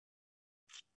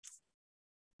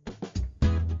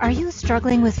Are you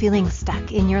struggling with feeling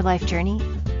stuck in your life journey?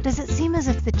 Does it seem as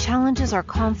if the challenges or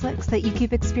conflicts that you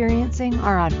keep experiencing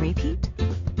are on repeat?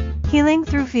 Healing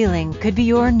through feeling could be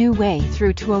your new way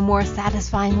through to a more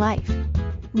satisfying life.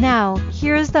 Now,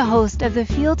 here's the host of the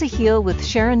Feel to Heal with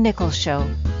Sharon Nichols show,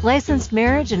 licensed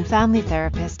marriage and family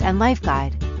therapist and life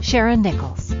guide, Sharon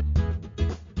Nichols.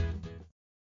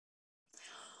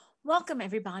 Welcome,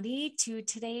 everybody, to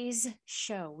today's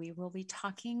show. We will be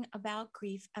talking about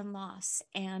grief and loss,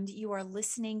 and you are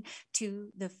listening to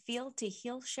the Feel to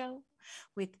Heal show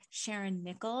with Sharon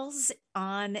Nichols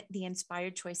on the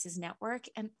Inspired Choices Network.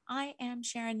 And I am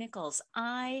Sharon Nichols.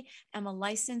 I am a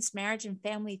licensed marriage and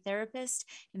family therapist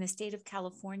in the state of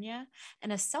California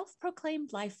and a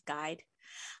self-proclaimed life guide.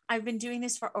 I've been doing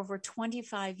this for over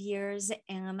 25 years,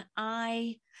 and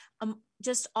I am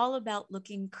just all about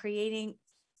looking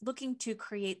to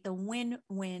create the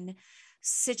win-win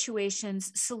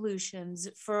situations, solutions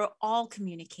for all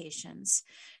communications,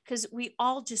 because we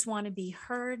all just want to be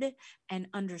heard and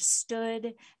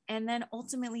understood, and then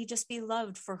ultimately just be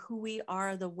loved for who we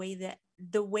are, the way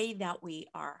that we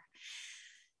are.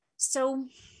 So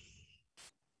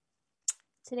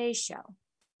today's show,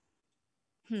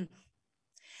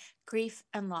 grief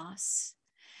and loss.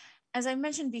 As I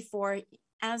mentioned before,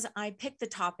 as I pick the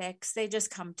topics, they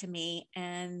just come to me,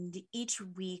 and each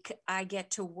week I get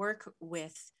to work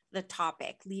with the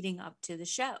topic leading up to the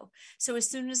show. So as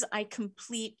soon as I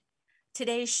complete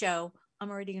today's show,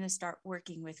 I'm already going to start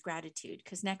working with gratitude,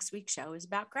 because next week's show is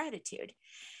about gratitude.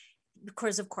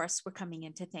 Because, of course, we're coming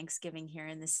into Thanksgiving here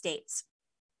in the States.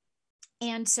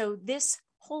 And so this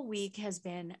whole week has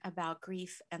been about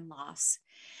grief and loss.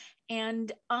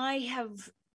 And I have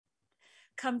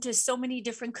come to so many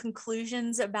different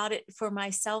conclusions about it for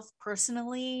myself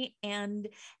personally. And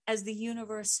as the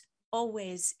universe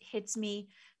always hits me,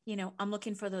 I'm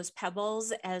looking for those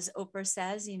pebbles, as Oprah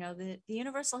says, the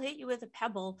universe will hit you with a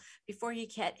pebble before you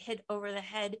get hit over the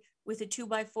head with a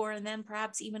 2x4, and then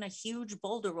perhaps even a huge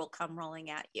boulder will come rolling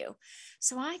at you.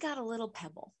 So I got a little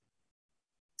pebble.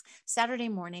 Saturday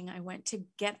morning, I went to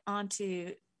get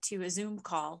onto a Zoom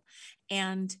call,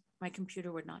 and my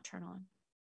computer would not turn on.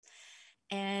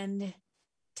 And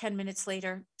 10 minutes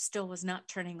later, still was not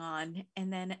turning on.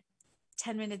 And then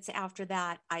 10 minutes after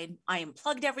that, I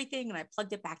unplugged everything and I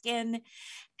plugged it back in.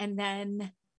 And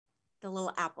then the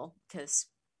little Apple, because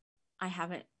I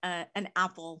have an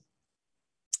Apple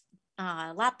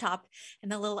laptop, and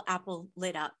the little Apple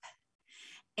lit up.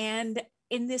 And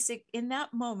in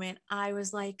that moment, I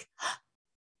was like,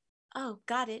 oh,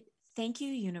 got it. Thank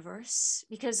you, universe.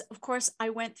 Because of course I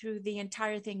went through the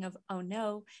entire thing of, oh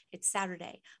no, it's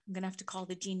Saturday. I'm going to have to call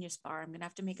the Genius Bar. I'm going to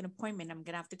have to make an appointment. I'm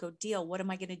going to have to go deal. What am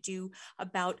I going to do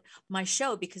about my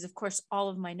show? Because of course, all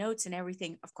of my notes and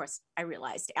everything, of course, I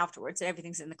realized afterwards that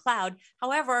everything's in the cloud.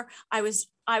 However, I was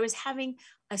having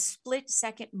a split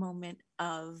second moment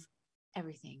of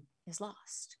everything is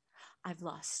lost. I've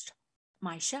lost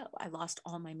my show. I lost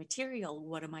all my material.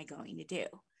 What am I going to do?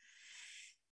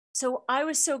 So I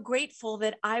was so grateful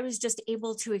that I was just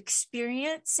able to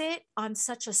experience it on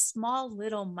such a small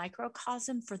little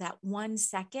microcosm for that 1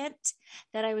 second,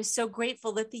 that I was so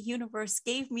grateful that the universe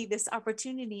gave me this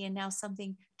opportunity, and now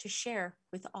something to share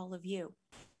with all of you.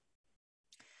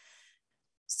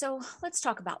 So let's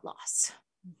talk about loss.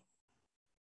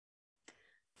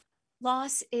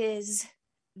 Loss is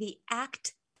the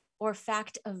act or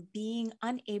fact of being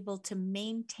unable to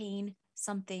maintain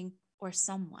something or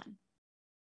someone.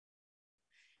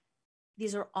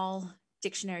 These are all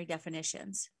dictionary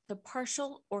definitions. The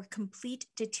partial or complete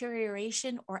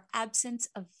deterioration or absence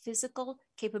of physical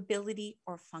capability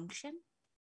or function.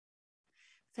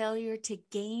 Failure to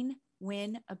gain,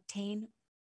 win, obtain,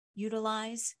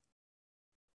 utilize,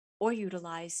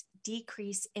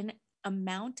 decrease in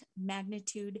amount,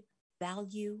 magnitude,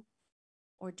 value,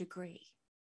 or degree.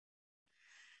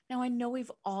 Now, I know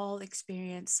we've all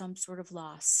experienced some sort of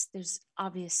loss. There's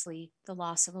obviously the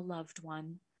loss of a loved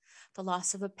one, the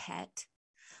loss of a pet,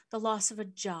 the loss of a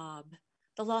job,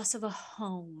 the loss of a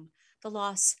home, the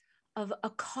loss of a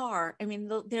car. I mean,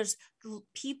 there's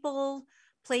people,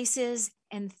 places,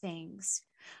 and things.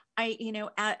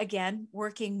 Again,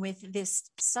 working with this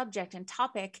subject and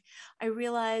topic, I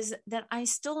realized that I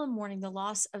still am mourning the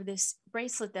loss of this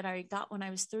bracelet that I got when I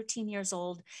was 13 years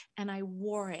old, and I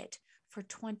wore it for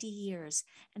 20 years.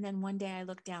 And then one day I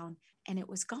looked down and it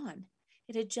was gone.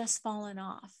 It had just fallen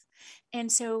off.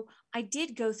 And so I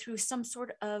did go through some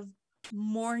sort of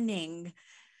mourning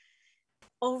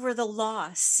over the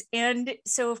loss. And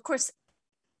so, of course,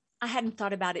 I hadn't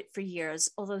thought about it for years,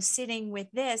 although sitting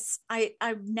with this,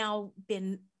 I've now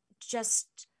been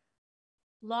just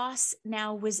loss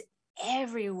now was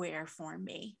everywhere for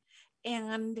me.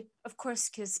 And of course,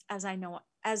 because as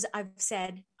I've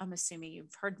said, I'm assuming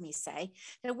you've heard me say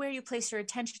that where you place your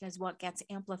attention is what gets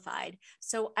amplified.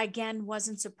 So again,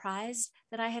 wasn't surprised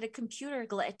that I had a computer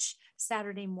glitch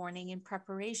Saturday morning in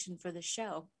preparation for the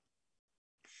show.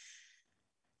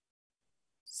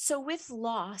 So with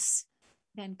loss,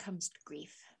 then comes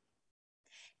grief.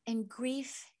 And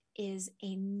grief is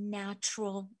a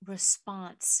natural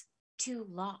response to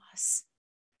loss.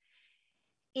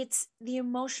 It's the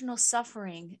emotional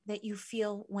suffering that you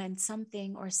feel when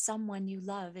something or someone you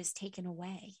love is taken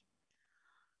away.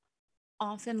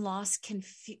 Often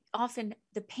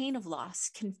the pain of loss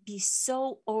can be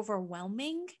so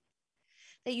overwhelming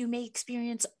that you may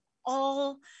experience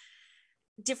all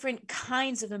different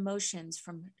kinds of emotions,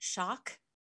 from shock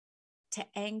to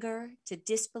anger to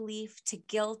disbelief to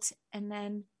guilt, and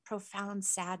then profound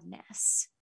sadness.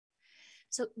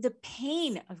 So the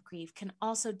pain of grief can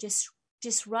also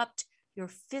disrupt your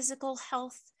physical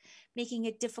health, making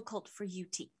it difficult for you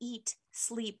to eat,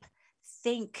 sleep,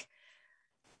 think,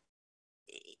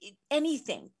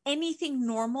 anything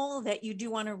normal that you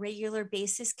do on a regular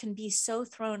basis can be so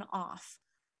thrown off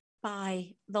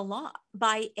by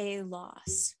a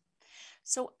loss.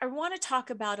 So I want to talk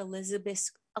about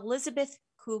Elizabeth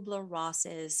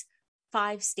Kubler-Ross's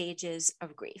 5 stages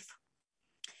of grief.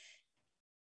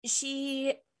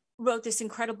 She wrote this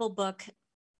incredible book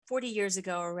 40 years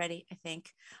ago already, I think.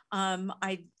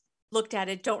 I looked at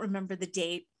it, don't remember the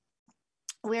date,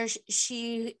 where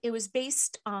it was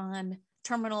based on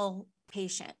terminal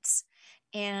patients.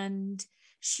 And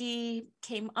she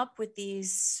came up with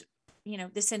this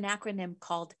acronym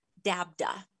called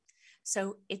DABDA.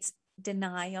 So it's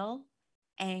denial,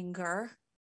 anger,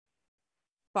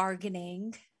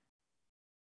 bargaining,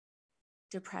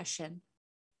 depression,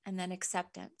 and then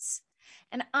acceptance.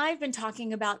 And I've been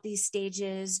talking about these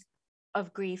stages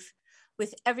of grief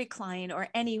with every client or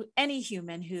any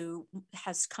human who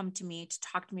has come to me to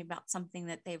talk to me about something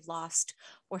that they've lost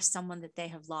or someone that they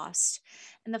have lost.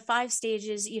 And the 5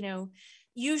 stages,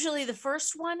 usually the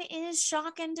first one is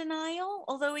shock and denial,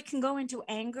 although it can go into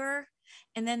anger.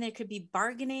 And then there could be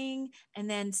bargaining, and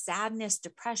then sadness,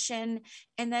 depression.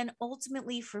 And then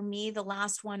ultimately for me, the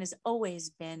last one has always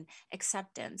been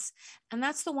acceptance. And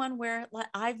that's the one where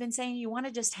I've been saying you want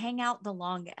to just hang out the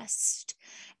longest.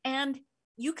 And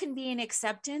you can be in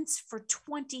acceptance for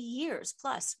 20 years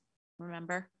plus.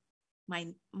 Remember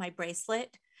my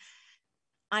bracelet?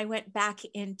 I went back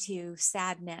into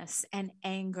sadness and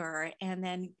anger, and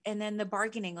then the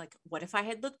bargaining, like, what if I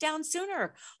had looked down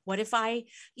sooner? What if I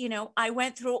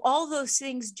went through all those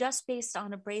things just based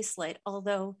on a bracelet,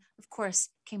 although of course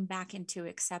came back into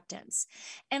acceptance.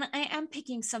 And I am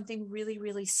picking something really,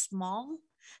 really small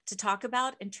to talk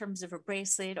about in terms of a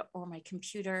bracelet or my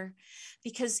computer,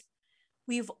 because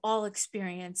we've all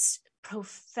experienced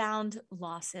profound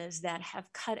losses that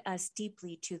have cut us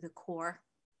deeply to the core.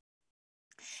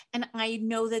 And I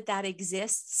know that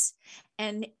exists,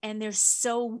 and there's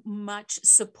so much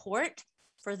support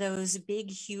for those big,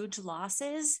 huge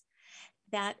losses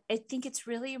that I think it's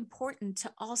really important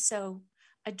to also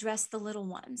address the little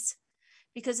ones,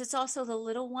 because it's also the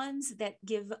little ones that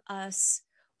give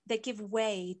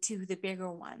way to the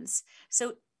bigger ones.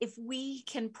 So if we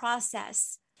can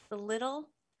process the little,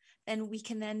 then we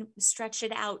can then stretch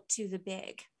it out to the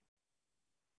big.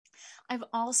 I've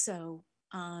also,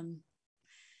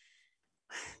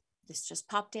 this just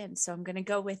popped in, so I'm going to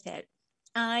go with it.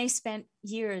 I spent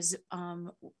years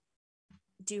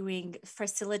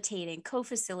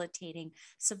co-facilitating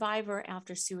survivor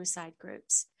after suicide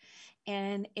groups.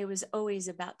 And it was always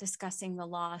about discussing the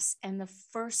loss. And the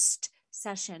first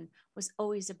session was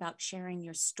always about sharing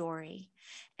your story.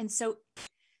 And so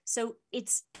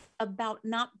it's about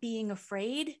not being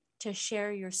afraid to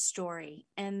share your story.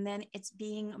 And then it's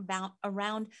being about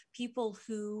around people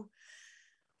who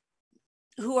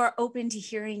are open to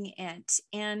hearing it.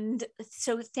 And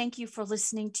so thank you for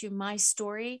listening to my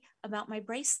story about my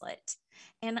bracelet.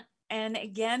 And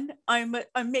again, I'm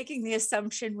making the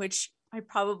assumption, which I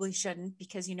probably shouldn't,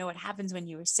 because you know what happens when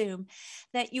you assume,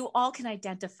 that you all can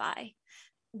identify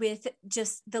with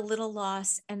just the little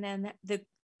loss and then the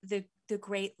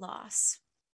great loss.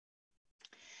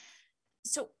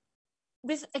 So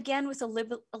with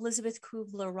Elizabeth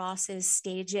Kubler-Ross's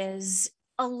stages,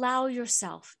 allow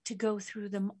yourself to go through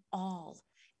them all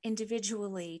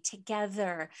individually,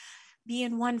 together. Be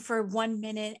in one for 1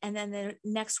 minute, and then the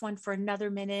next one for another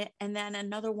minute, and then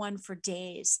another one for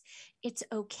days. It's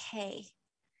okay.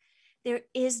 There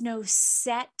is no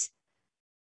set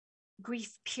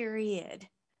grief period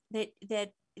that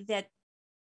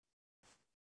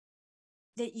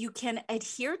that you can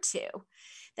adhere to.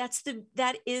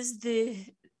 That is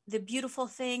the beautiful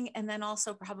thing. And then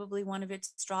also probably one of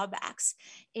its drawbacks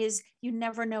is you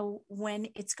never know when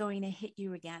it's going to hit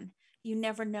you again. You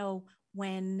never know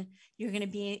when you're going to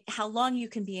be, how long you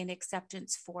can be in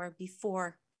acceptance for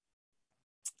before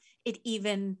it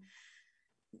even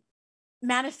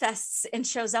manifests and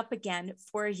shows up again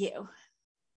for you.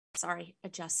 Sorry,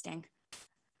 adjusting.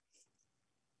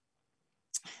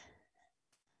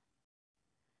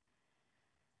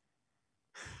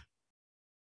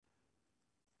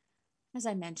 As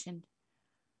I mentioned,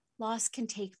 loss can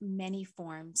take many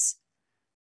forms,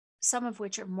 some of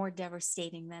which are more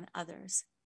devastating than others.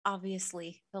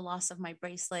 Obviously, the loss of my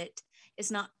bracelet is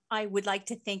not, I would like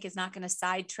to think, is not going to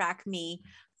sidetrack me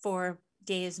for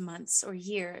days, months, or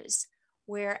years.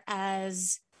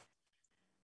 Whereas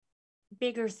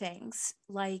bigger things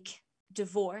like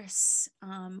divorce,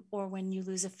 or when you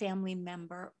lose a family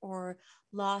member, or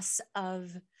loss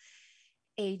of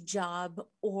a job,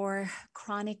 or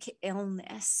chronic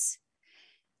illness,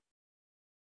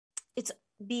 it's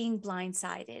being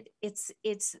blindsided.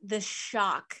 It's the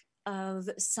shock of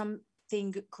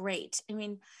something great. I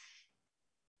mean,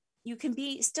 you can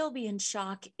still be in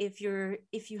shock if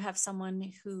you have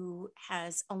someone who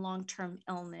has a long-term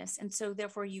illness, and so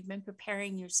therefore you've been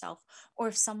preparing yourself, or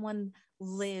if someone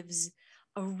lives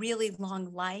a really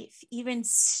long life, even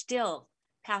still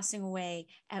passing away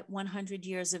at 100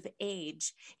 years of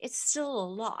age, it's still a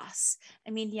loss. I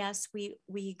mean, yes, we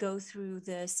go through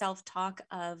the self-talk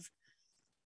of,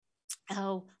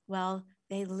 oh, well,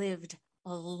 they lived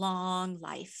a long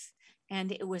life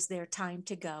and it was their time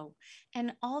to go.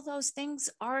 And all those things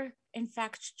are in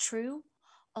fact true,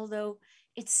 although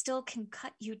it still can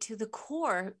cut you to the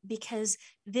core, because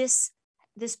this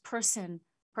person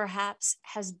perhaps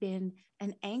has been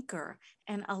an anchor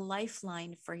and a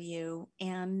lifeline for you.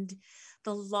 And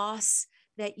the loss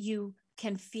that you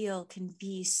can feel can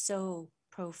be so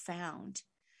profound.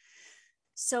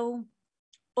 So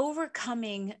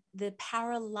overcoming the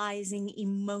paralyzing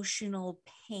emotional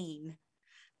pain,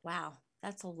 wow,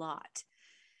 that's a lot,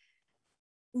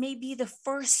 may be the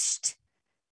first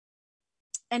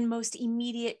and most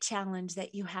immediate challenge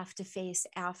that you have to face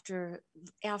after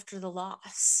the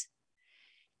loss.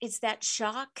 It's that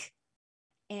shock,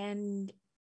 and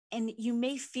you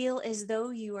may feel as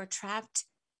though you are trapped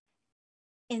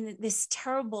in this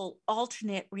terrible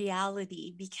alternate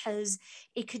reality, because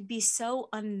it could be so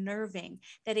unnerving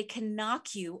that it can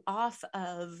knock you off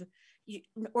of you,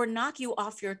 or knock you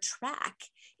off your track.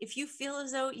 If you feel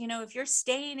as though, if you're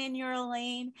staying in your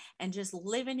lane and just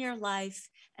living your life,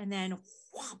 and then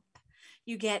whomp,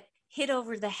 you get hit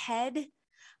over the head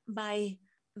by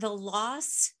the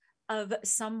loss of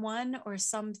someone or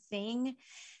something,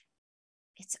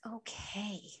 it's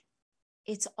okay.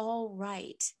 It's all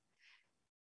right.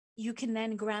 You can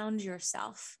then ground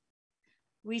yourself,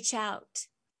 reach out,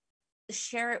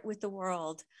 share it with the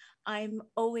world. I'm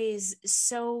always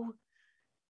so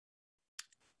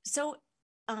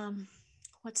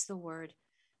what's the word?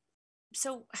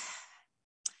 So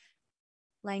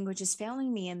language is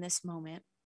failing me in this moment.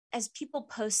 As people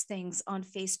post things on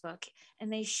Facebook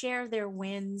and they share their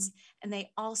wins and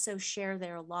they also share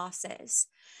their losses,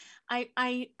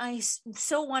 I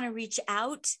so want to reach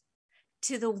out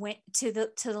to the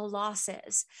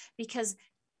losses, because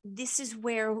this is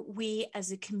where we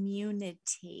as a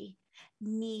community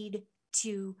need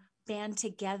to band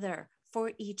together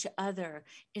for each other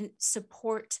in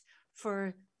support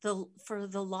for the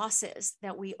losses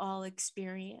that we all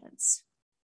experience.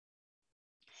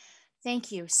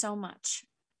 Thank you so much.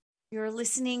 You're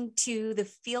listening to the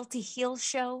Feel to Heal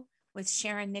show with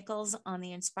Sharon Nichols on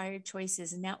the Inspired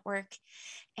Choices Network.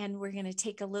 And we're going to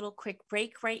take a little quick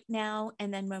break right now.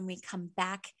 And then when we come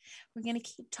back, we're going to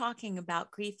keep talking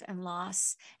about grief and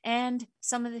loss and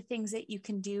some of the things that you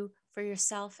can do for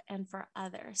yourself and for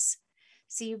others.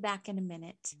 See you back in a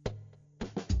minute.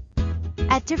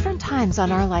 At different times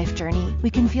on our life journey, we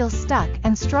can feel stuck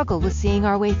and struggle with seeing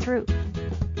our way through.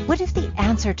 What if the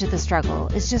answer to the struggle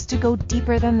is just to go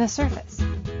deeper than the surface?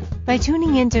 By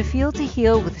tuning in to Feel to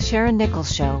Heal with Sharon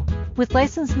Nichols show, with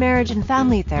licensed marriage and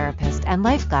family therapist and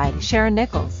life guide Sharon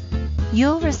Nichols,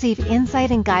 you'll receive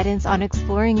insight and guidance on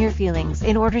exploring your feelings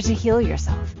in order to heal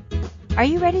yourself. Are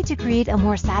you ready to create a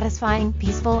more satisfying,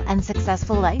 peaceful, and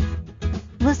successful life?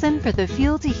 Listen for the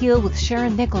Feel to Heal with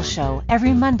Sharon Nichols show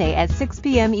every Monday at 6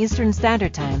 p.m. Eastern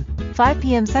Standard Time, 5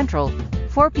 p.m. Central,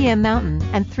 4 p.m. Mountain,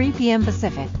 and 3 p.m.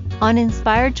 Pacific on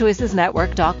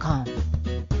InspiredChoicesNetwork.com.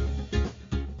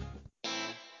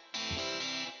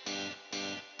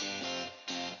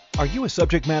 Are you a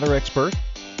subject matter expert?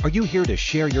 Are you here to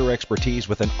share your expertise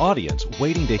with an audience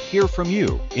waiting to hear from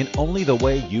you in only the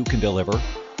way you can deliver?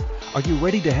 Are you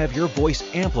ready to have your voice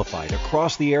amplified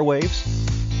across the airwaves?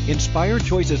 Inspired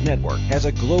Choices Network has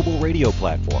a global radio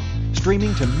platform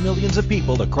streaming to millions of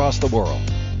people across the world.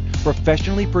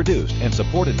 Professionally produced and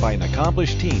supported by an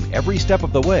accomplished team every step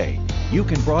of the way, you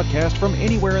can broadcast from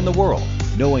anywhere in the world,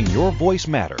 knowing your voice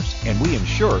matters, and we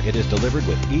ensure it is delivered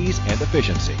with ease and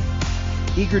efficiency.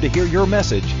 Eager to hear your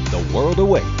message, the world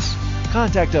awaits.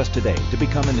 Contact us today to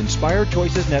become an Inspired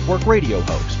Choices Network radio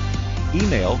host.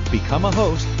 Email become a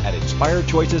host at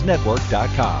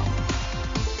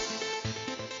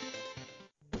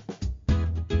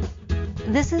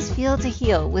inspiredchoicesnetwork.com. This is Feel to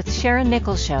Heal with Sharon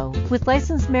Nichols Show with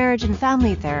licensed marriage and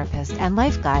family therapist and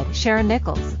life guide Sharon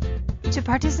Nichols. To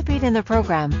participate in the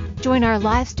program, join our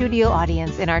live studio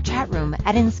audience in our chat room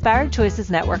at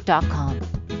inspiredchoicesnetwork.com.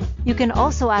 You can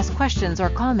also ask questions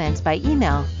or comments by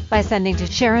email by sending to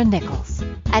Sharon Nichols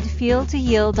at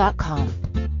feeltoheal.com.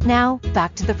 Now,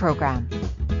 back to the program.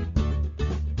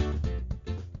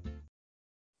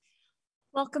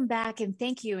 Welcome back and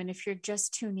thank you. And if you're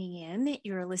just tuning in,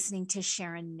 you're listening to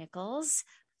Sharon Nichols,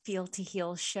 Feel to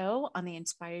Heal show on the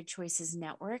Inspired Choices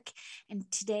Network. And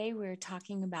today we're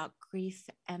talking about grief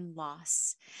and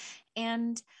loss.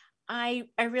 And I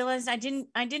realized I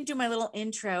didn't do my little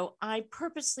intro. I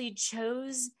purposely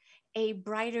chose a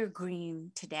brighter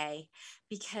green today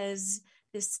because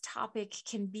this topic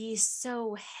can be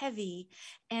so heavy,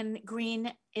 and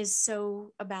green is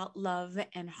so about love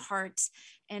and heart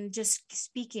and just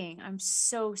speaking. I'm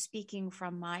so speaking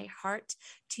from my heart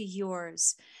to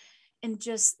yours, and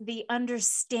just the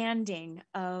understanding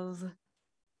of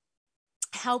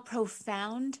how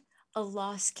profound a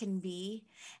loss can be,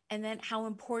 and then how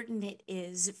important it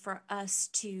is for us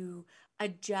to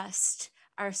adjust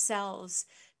ourselves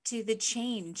to the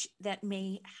change that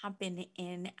may happen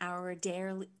in our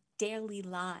daily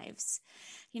lives.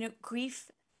 You know,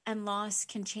 grief and loss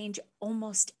can change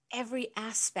almost every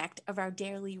aspect of our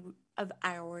daily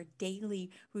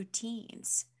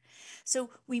routines. So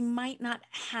we might not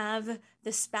have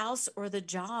the spouse or the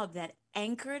job that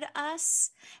anchored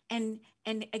us and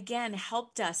again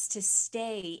helped us to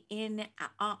stay in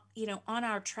on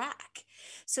our track.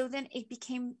 So then it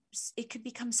could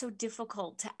become so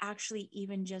difficult to actually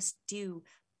even just do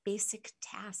basic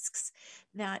tasks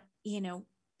that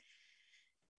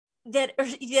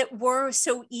that were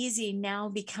so easy now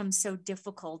become so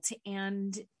difficult.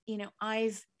 And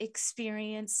I've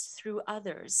experienced through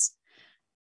others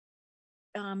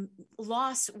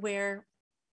loss where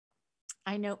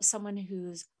I know someone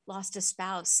who's lost a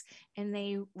spouse and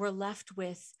they were left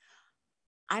with,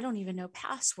 I don't even know,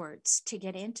 passwords to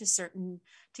get into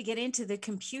the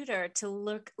computer to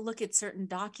look at certain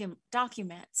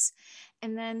documents.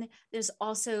 And then there's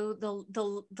also the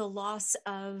loss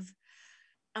of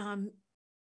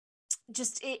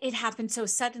just it happened so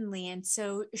suddenly and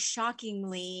so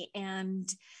shockingly.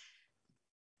 And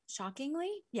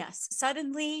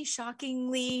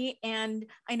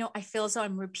I know I feel as though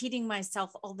I'm repeating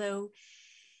myself, although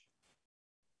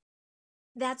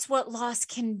that's what loss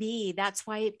can be. That's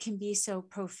why it can be so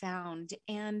profound.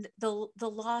 And the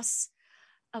loss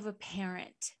of a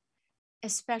parent,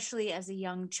 especially as a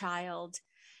young child,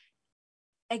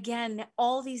 again,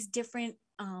 all these different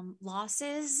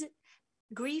losses,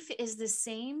 grief is the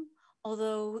same,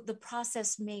 although the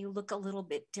process may look a little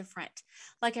bit different.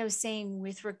 Like I was saying,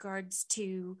 with regards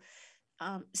to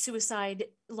suicide,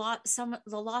 the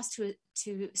loss to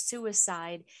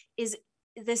suicide is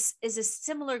a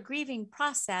similar grieving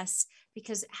process,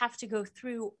 because have to go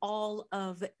through all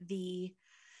of the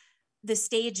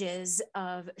stages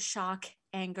of shock,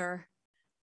 anger,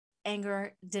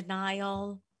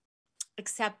 denial,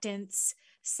 acceptance,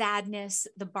 sadness,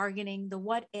 the bargaining, the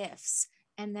what ifs,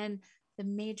 and then the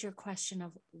major question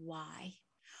of why.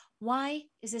 Why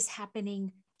is this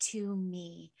happening to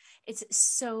me? It's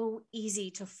so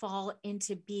easy to fall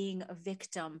into being a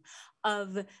victim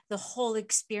of the whole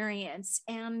experience.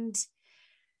 And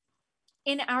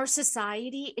in our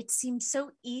society, it seems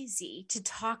so easy to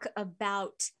talk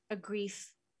about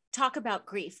grief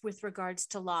with regards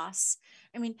to loss.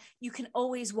 I mean, you can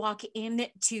always walk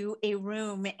into a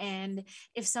room, and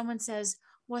if someone says,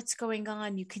 "What's going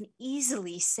on?" you can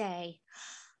easily say,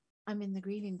 "I'm in the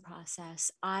grieving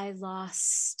process. I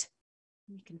lost,"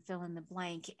 you can fill in the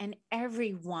blank, and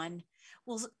everyone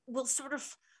will sort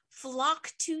of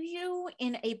flock to you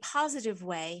in a positive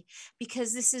way,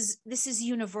 because this is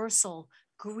universal.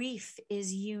 Grief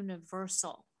is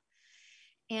universal.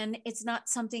 And it's not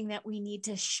something that we need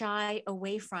to shy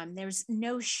away from. There's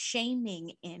no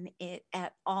shaming in it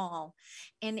at all.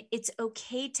 And it's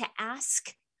okay to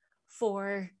ask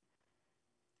for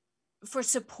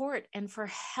support and for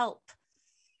help.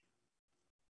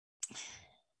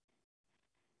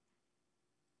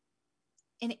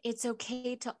 And it's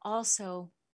okay to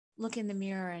also look in the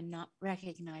mirror and not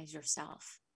recognize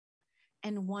yourself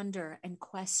and wonder and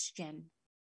question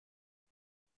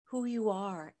who you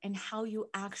are and how you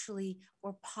actually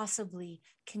or possibly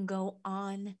can go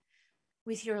on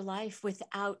with your life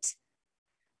without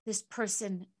this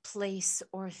person, place,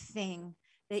 or thing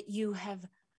that you have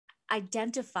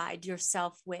identified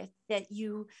yourself with, that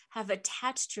you have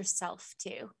attached yourself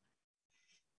to.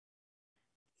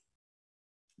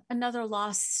 Another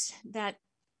loss that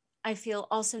I feel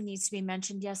also needs to be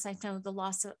mentioned. Yes, I know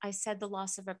I said the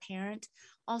loss of a parent,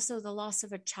 also the loss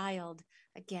of a child.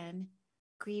 Again,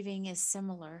 grieving is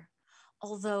similar,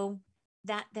 although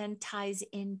that then ties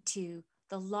into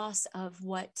the loss of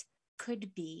what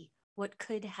could be, what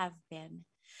could have been.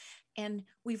 And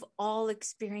we've all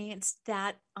experienced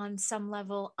that on some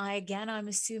level. I'm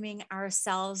assuming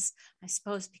ourselves, I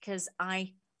suppose, because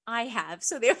I have.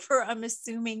 So therefore, I'm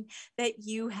assuming that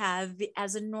you have,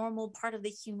 as a normal part of the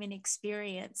human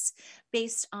experience,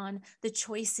 based on the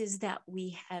choices that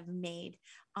we have made,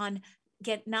 on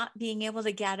not being able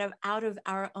to get out of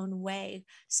our own way.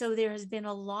 So there has been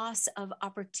a loss of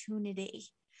opportunity.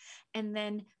 And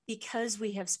then because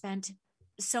we have spent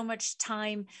so much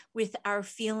time with our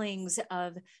feelings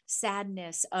of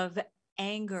sadness, of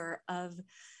anger,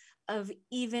 of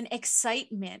even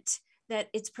excitement, that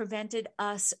it's prevented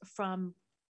us from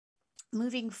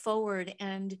moving forward,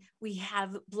 and we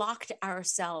have blocked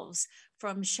ourselves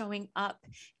from showing up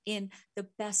in the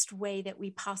best way that we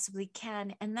possibly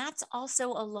can. And that's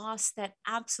also a loss that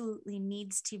absolutely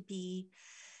needs to be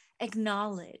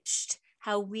acknowledged,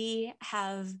 how we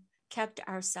have kept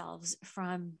ourselves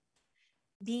from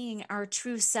being our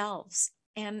true selves.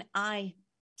 And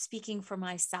speaking for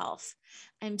myself,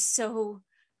 I'm so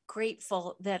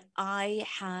grateful that I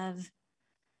have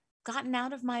gotten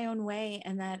out of my own way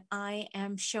and that I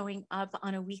am showing up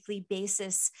on a weekly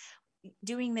basis,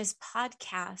 doing this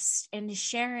podcast and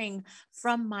sharing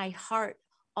from my heart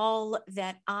all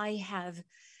that I have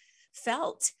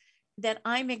felt, that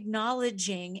I'm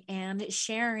acknowledging and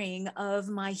sharing of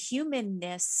my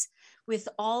humanness with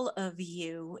all of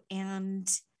you. And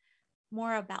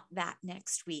more about that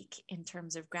next week in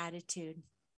terms of gratitude.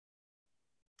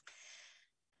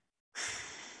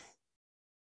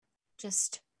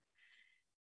 Just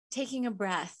taking a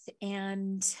breath,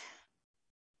 and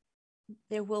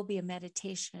there will be a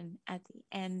meditation at the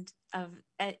end of,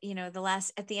 at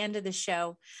the end of the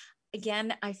show.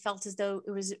 Again, I felt as though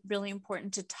it was really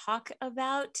important to talk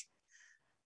about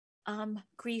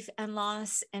grief and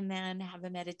loss, and then have a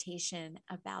meditation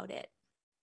about it.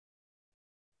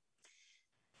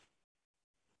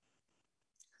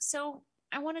 So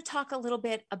I want to talk a little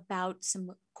bit about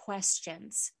some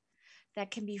questions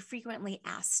that can be frequently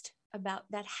asked about,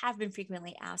 that have been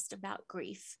frequently asked about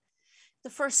grief. The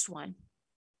first one,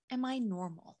 am I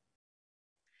normal?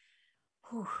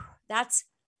 Whew, that's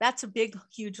a big,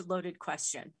 huge, loaded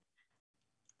question.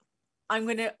 I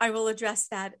will address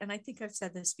that. And I think I've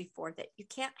said this before, that you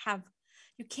can't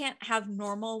have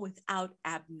normal without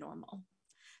abnormal.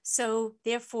 So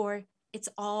therefore, it's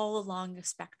all along the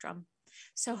spectrum.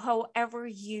 So however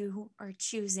you are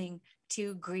choosing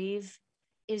to grieve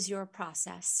is your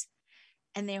process.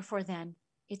 And therefore then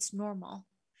it's normal,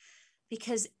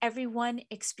 because everyone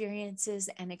experiences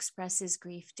and expresses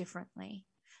grief differently.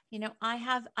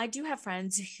 I do have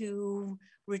friends who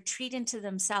retreat into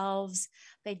themselves.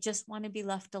 They just want to be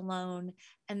left alone.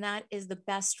 And that is the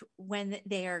best when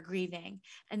they are grieving.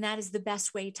 And that is the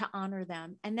best way to honor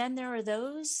them. And then there are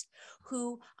those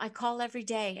who I call every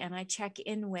day and I check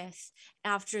in with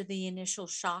after the initial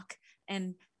shock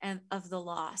and of the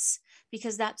loss,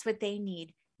 because that's what they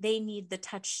need. They need the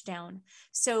touchdown.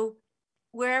 So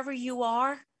wherever you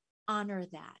are, honor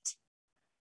that.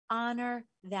 Honor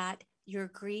that your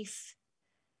grief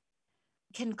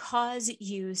can cause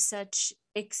you such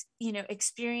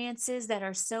experiences that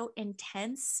are so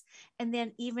intense, and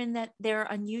then even that they're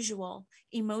unusual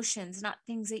emotions, not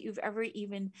things that you've ever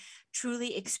even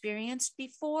truly experienced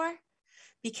before,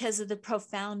 because of the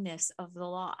profoundness of the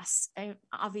loss.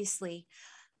 Obviously,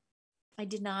 I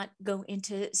did not go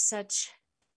into such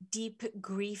deep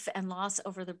grief and loss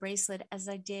over the bracelet as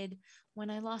I did when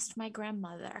I lost my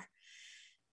grandmother.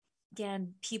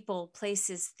 Again, people,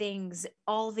 places, things,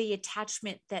 all the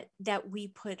attachment that we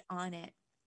put on it.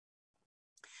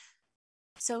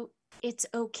 So it's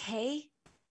okay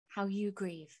how you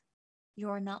grieve.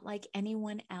 You're not like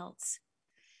anyone else.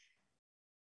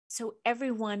 So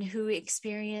everyone who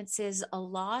experiences a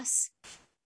loss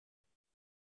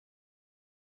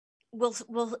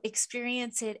will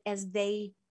experience it as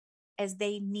they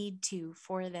need to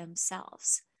for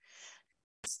themselves.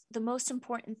 The most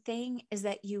important thing is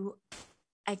that you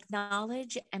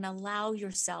acknowledge and allow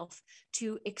yourself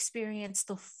to experience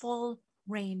the full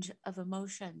range of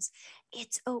emotions.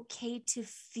 It's okay to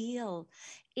feel.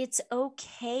 It's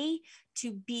okay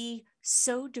to be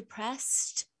so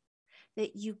depressed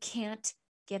that you can't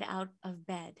get out of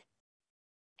bed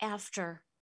after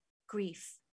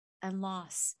grief and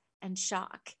loss and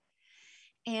shock.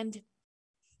 And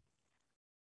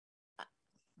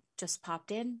just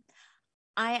popped in,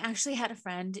 I actually had a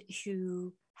friend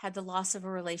who had the loss of a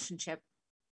relationship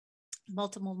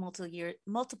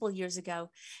multiple years ago,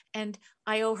 and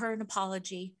I owe her an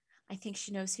apology. I think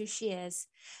she knows who she is,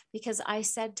 because I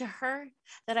said to her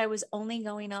that I was only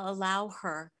going to allow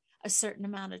her a certain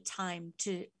amount of time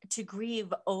to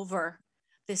grieve over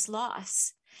this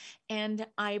loss. And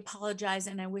I apologize,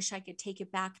 and I wish I could take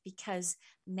it back, because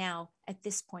now at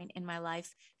this point in my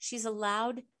life,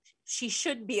 she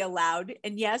should be allowed.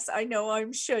 And yes, I know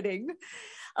I'm shoulding,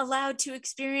 allowed to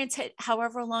experience it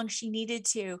however long she needed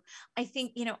to. I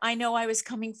think, I know I was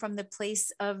coming from the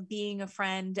place of being a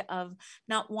friend, of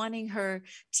not wanting her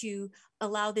to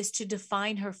allow this to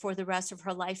define her for the rest of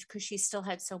her life, because she still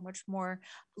had so much more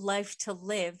life to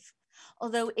live.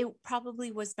 Although it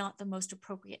probably was not the most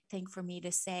appropriate thing for me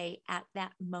to say at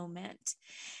that moment.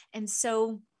 And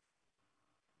so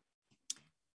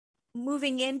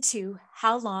moving into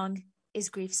how long is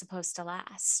grief supposed to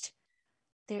last?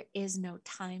 There is no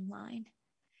timeline.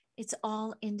 It's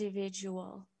all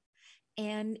individual.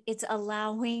 And it's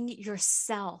allowing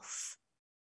yourself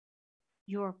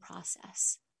your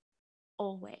process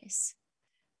always.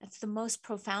 That's the most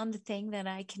profound thing that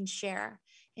I can share,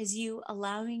 is you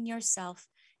allowing yourself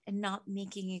and not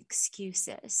making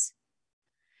excuses.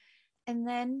 And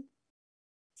then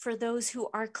for those who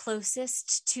are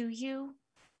closest to you,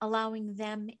 allowing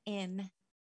them in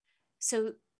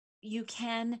so you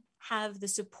can have the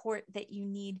support that you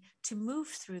need to move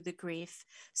through the grief.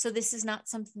 So this is not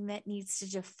something that needs to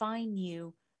define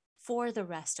you for the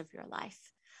rest of your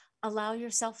life. Allow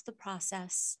yourself the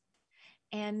process.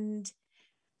 And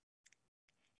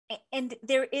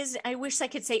there is, I wish I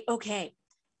could say, okay,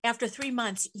 after 3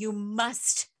 months, you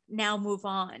must now move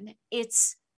on.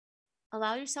 It's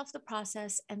allow yourself the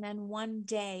process, and then one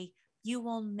day you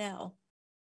will know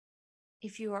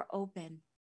if you are open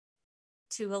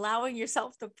to allowing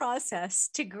yourself the process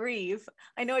to grieve.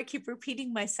 I know I keep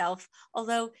repeating myself,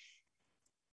 although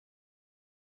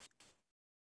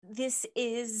this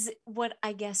is what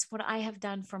I have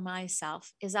done for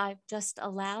myself, is I've just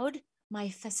allowed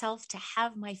myself to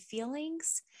have my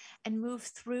feelings and move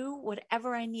through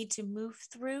whatever I need to move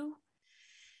through.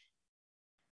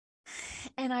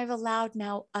 And I've allowed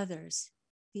now others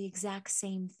the exact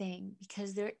same thing,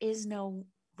 because there is no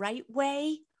right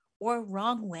way or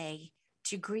wrong way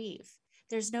to grieve.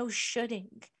 There's no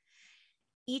shoulding.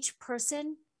 Each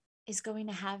person is going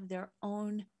to have their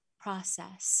own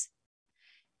process.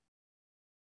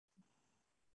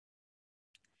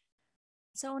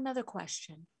 So another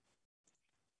question.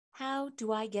 How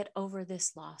do I get over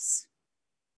this loss?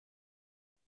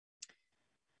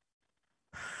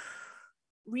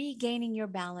 Regaining your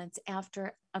balance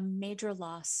after a major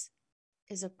loss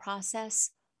is a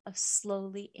process of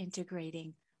slowly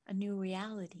integrating a new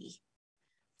reality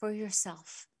for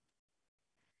yourself.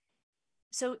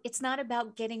 So it's not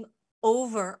about getting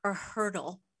over a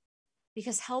hurdle,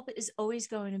 because help is always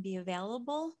going to be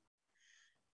available.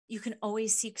 You can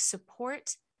always seek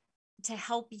support to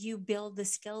help you build the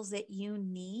skills that you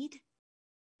need.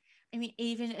 I mean,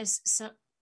 even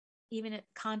at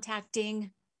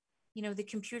contacting, the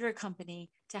computer company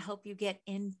to help you get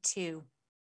into,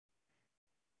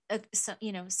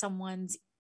 someone's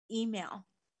email.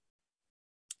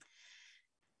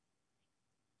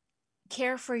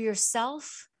 Care for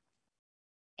yourself,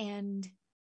 and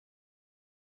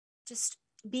just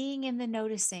being in the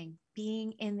noticing,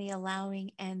 being in the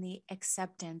allowing and the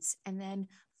acceptance, and then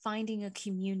finding a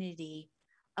community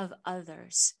of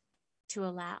others to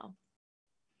allow.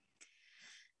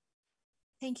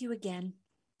 Thank you again.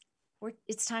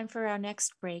 It's time for our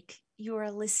next break. You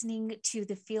are listening to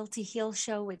the Feel to Heal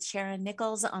show with Sharon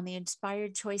Nichols on the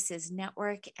Inspired Choices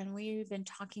Network, and we've been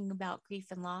talking about grief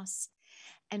and loss.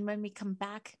 And when we come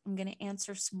back, I'm going to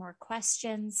answer some more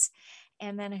questions,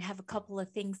 and then I have a couple of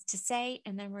things to say,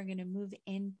 and then we're going to move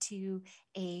into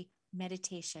a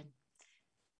meditation.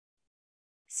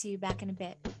 See you back in a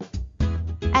bit.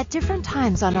 At different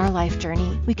times on our life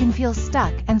journey, we can feel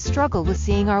stuck and struggle with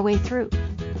seeing our way through.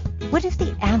 What if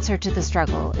the answer to the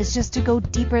struggle is just to go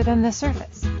deeper than the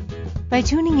surface? By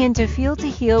tuning in to Feel to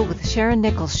Heal with Sharon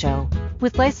Nichols Show,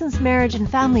 with licensed marriage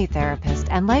and family therapist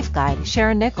and life guide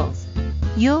Sharon Nichols,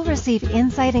 you'll receive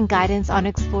insight and guidance on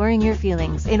exploring your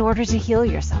feelings in order to heal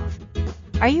yourself.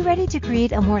 Are you ready to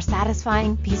create a more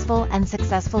satisfying, peaceful, and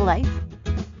successful life?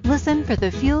 Listen for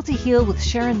the Feel to Heal with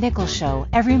Sharon Nichols Show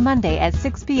every Monday at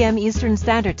 6 p.m. Eastern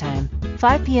Standard Time,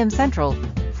 5 p.m. Central,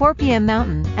 4 p.m.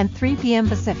 Mountain, and 3 p.m.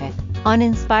 Pacific on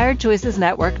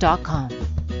InspiredChoicesNetwork.com.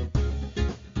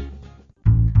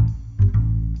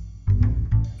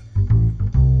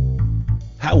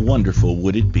 How wonderful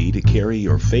would it be to carry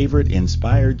your favorite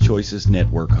Inspired Choices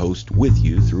Network host with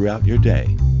you throughout your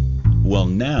day? Well,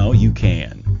 now you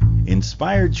can.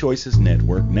 Inspired Choices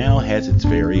Network now has its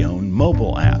very own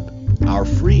mobile app. Our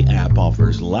free app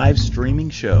offers live streaming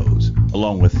shows,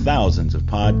 along with thousands of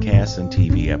podcasts and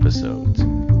TV episodes.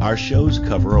 Our shows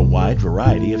cover a wide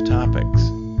variety of topics.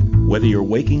 Whether you're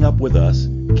waking up with us,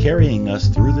 carrying us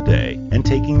through the day, and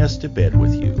taking us to bed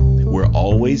with you, we're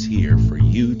always here for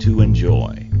you to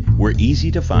enjoy. We're easy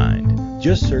to find.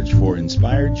 Just search for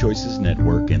Inspired Choices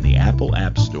Network in the Apple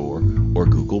App Store or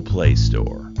Google Play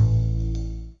Store.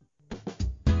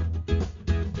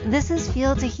 This is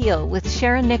Feel to Heal with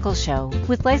Sharon Nichols Show,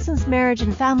 with licensed marriage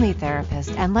and family therapist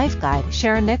and life guide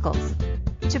Sharon Nichols.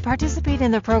 To participate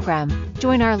in the program,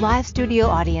 join our live studio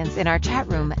audience in our chat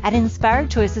room at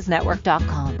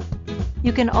InspiredChoicesNetwork.com.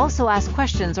 You can also ask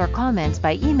questions or comments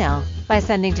by email by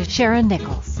sending to Sharon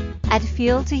Nichols at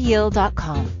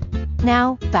feeltoheal.com.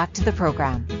 Now, back to the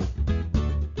program.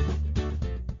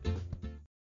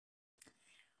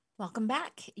 Welcome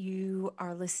back. You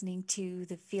are listening to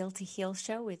the Feel to Heal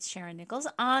show with Sharon Nichols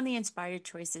on the Inspired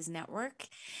Choices Network.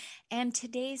 And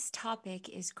today's topic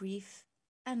is grief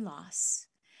and loss.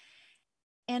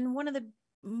 And one of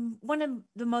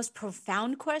the most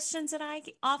profound questions that I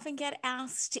often get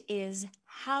asked is,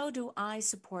 how do I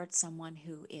support someone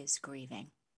who is grieving?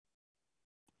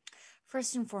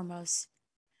 First and foremost,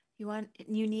 you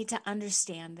need to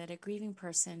understand that a grieving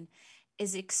person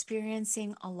is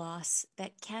experiencing a loss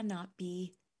that cannot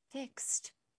be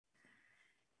fixed.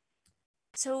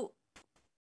 So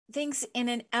things in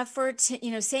an effort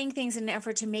to, saying things in an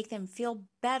effort to make them feel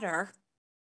better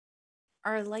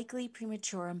are likely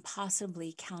premature and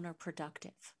possibly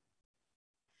counterproductive.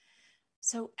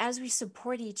 So as we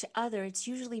support each other, it's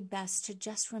usually best to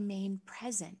just remain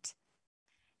present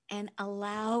and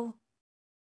allow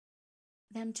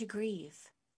them to grieve,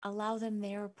 allow them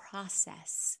their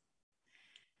process.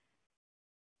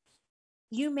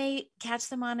 You may catch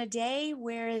them on a day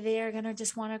where they're going to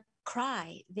just want to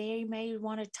cry. They may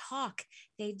want to talk.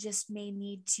 They just may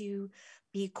need to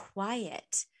be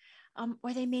quiet,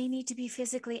 or they may need to be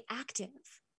physically active.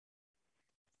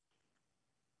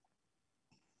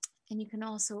 And you can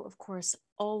also, of course,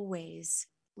 always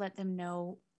let them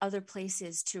know other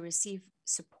places to receive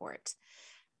support.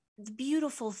 The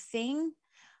beautiful thing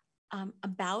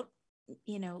about,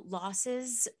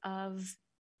 losses of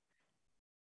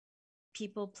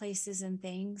people, places, and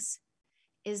things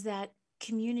is that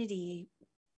community,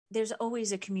 there's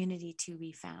always a community to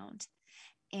be found.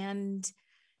 And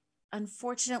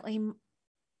unfortunately,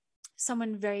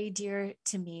 someone very dear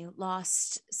to me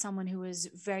lost someone who was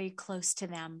very close to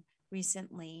them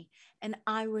recently. And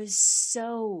I was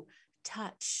so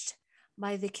touched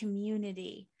by the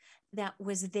community that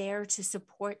was there to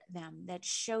support them, that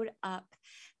showed up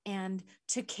and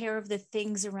took care of the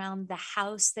things around the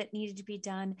house that needed to be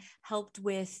done, helped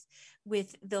with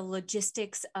the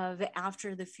logistics of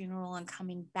after the funeral and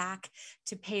coming back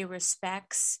to pay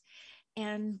respects.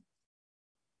 And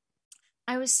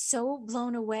I was so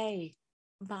blown away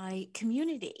by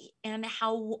community and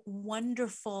how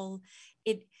wonderful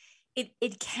it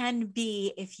can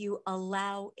be if you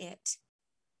allow it.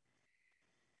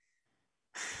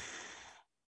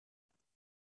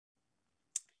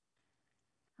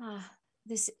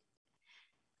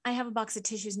 I have a box of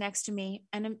tissues next to me,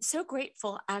 and I'm so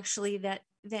grateful actually that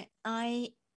the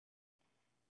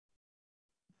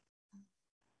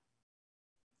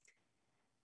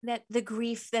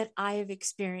grief that I have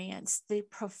experienced, the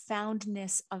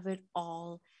profoundness of it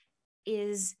all,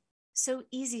 is so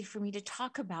easy for me to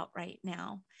talk about right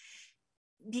now,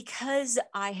 because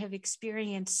I have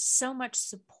experienced so much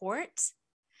support.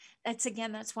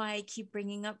 That's why I keep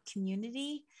bringing up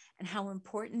community and how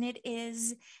important it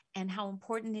is, and how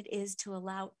important it is to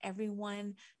allow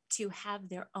everyone to have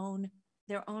their own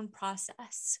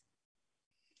process.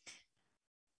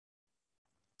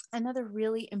 Another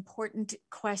really important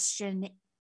question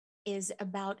is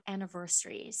about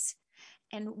anniversaries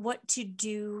and what to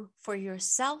do for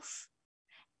yourself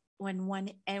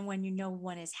when you know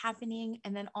one is happening.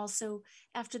 And then also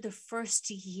after the first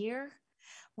year,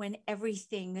 when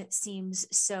everything seems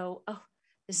so, oh,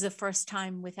 this is the first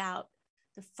time without,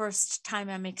 the first time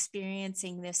I'm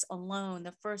experiencing this alone,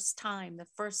 the first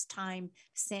time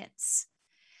since.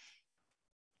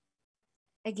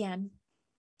 Again,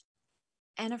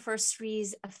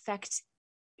 anniversaries affect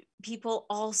people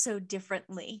also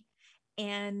differently.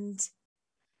 And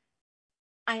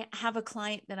I have a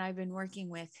client that I've been working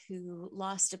with who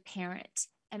lost a parent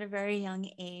at a very young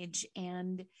age.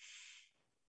 And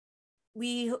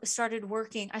I started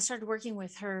working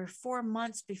with her 4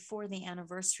 months before the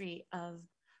anniversary of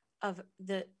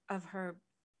her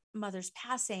mother's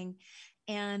passing.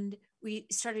 And we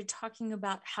started talking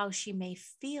about how she may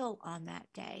feel on that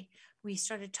day. We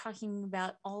started talking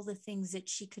about all the things that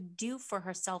she could do for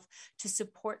herself to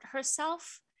support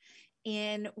herself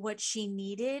in what she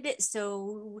needed.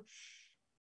 So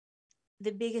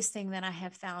the biggest thing that I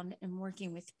have found in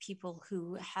working with people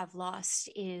who have lost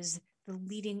is the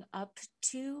leading up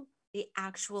to the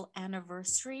actual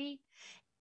anniversary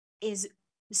is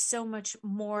so much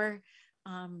more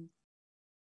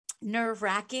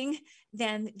nerve-wracking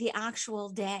than the actual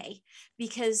day,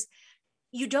 because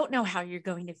you don't know how you're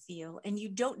going to feel, and you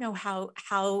don't know how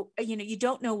you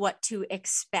don't know what to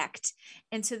expect.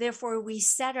 And so therefore we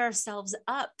set ourselves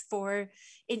up for,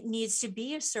 it needs to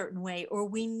be a certain way, or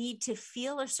we need to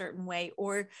feel a certain way,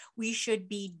 or we should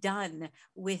be done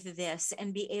with this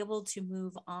and be able to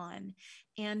move on.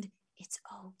 And it's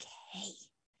okay.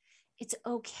 It's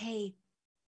okay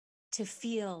to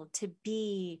feel, to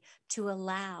be, to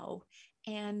allow.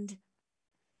 And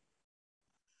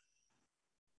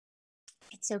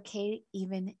it's okay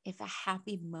even if a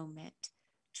happy moment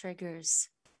triggers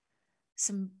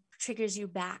you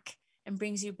back and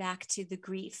brings you back to the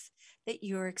grief that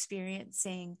you're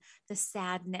experiencing, the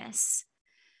sadness,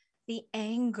 the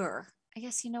anger. I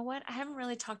guess, you know what? I haven't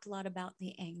really talked a lot about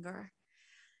the anger.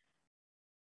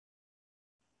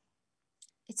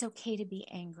 It's okay to be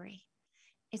angry.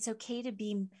 It's okay to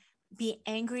be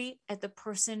angry at the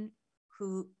person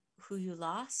who you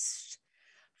lost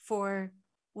for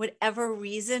whatever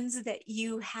reasons that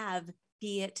you have,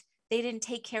 be it they didn't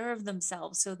take care of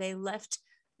themselves, so they left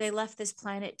this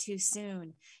planet too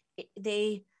soon.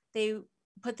 They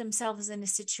put themselves in a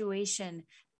situation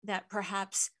that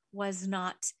perhaps was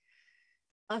not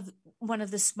of one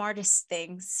of the smartest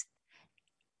things.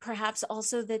 Perhaps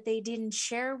also that they didn't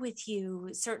share with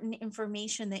you certain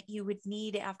information that you would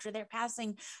need after their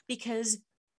passing, because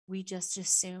we just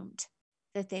assumed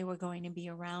that they were going to be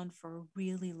around for a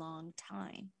really long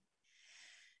time.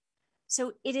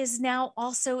 So it is now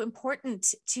also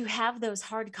important to have those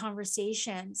hard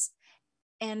conversations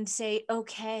and say,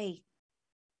 okay,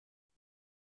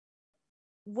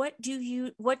 what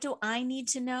do I need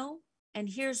to know? And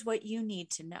here's what you need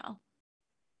to know.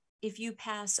 If you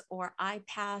pass or I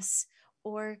pass,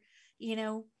 or,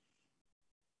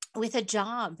 with a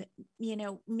job,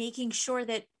 making sure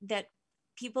that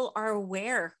people are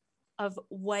aware of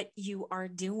what you are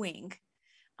doing.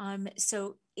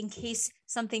 So in case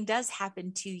something does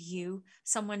happen to you,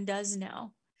 someone does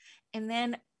know. And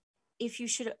then if you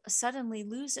should suddenly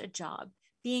lose a job,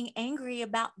 being angry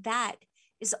about that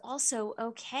is also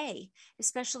okay,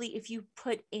 especially if you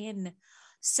put in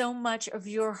so much of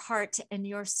your heart and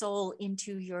your soul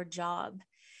into your job.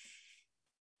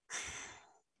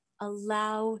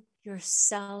 Allow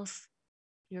yourself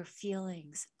your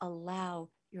feelings. Allow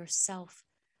yourself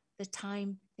the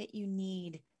time that you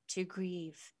need to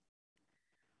grieve.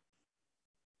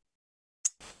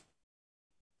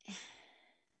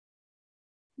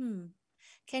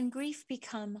 Can grief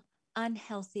become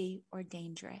unhealthy or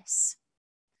dangerous?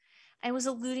 I was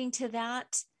alluding to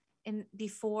that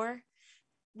before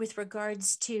with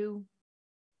regards to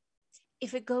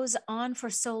if it goes on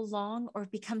for so long or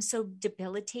becomes so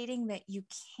debilitating that you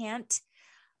can't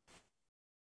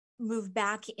move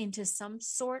back into some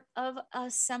sort of a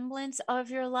semblance of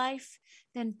your life,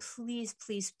 then please,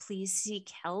 please, please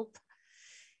seek help,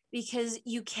 because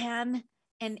you can,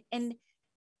 and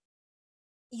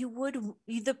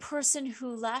the person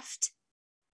who left,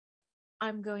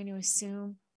 I'm going to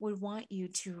assume, would want you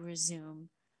to resume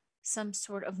some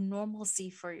sort of normalcy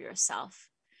for yourself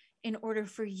in order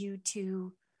for you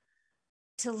to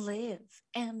live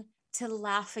and to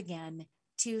laugh again,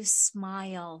 to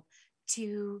smile,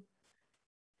 to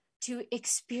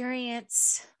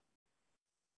experience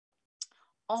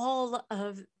all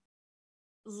of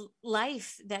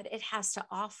life that it has to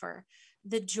offer,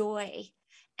 the joy,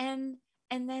 and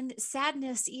then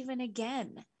sadness even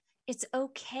again. It's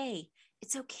okay.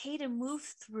 It's okay to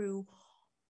move through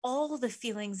all the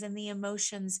feelings and the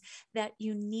emotions that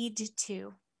you need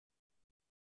to.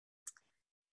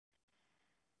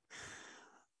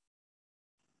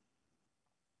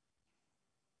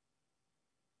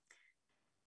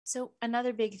 So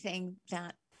another big thing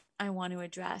that I want to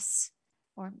address,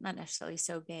 or not necessarily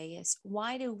so big, is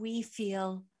why do we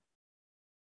feel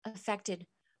affected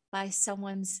by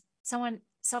someone's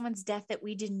death that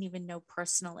we didn't even know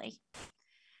personally?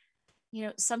 You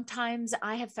know, sometimes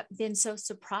I have been so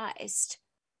surprised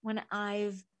when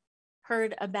I've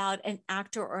heard about an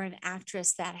actor or an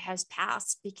actress that has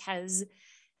passed because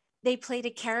they played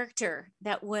a character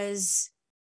that was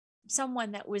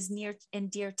someone that was near and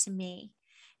dear to me.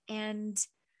 And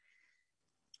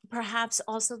perhaps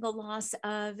also the loss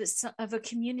of a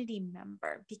community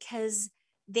member because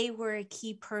they were a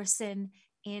key person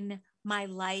in my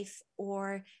life,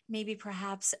 or maybe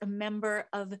perhaps a member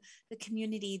of the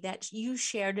community that you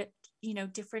shared, you know,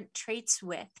 different traits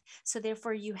with. So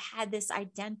therefore you had this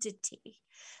identity.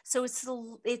 So it's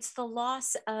the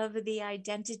loss of the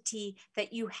identity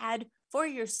that you had for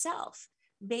yourself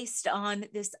based on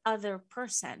this other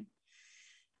person.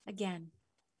 Again,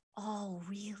 all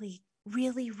really,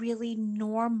 really, really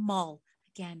normal.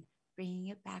 Again, bringing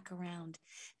it back around.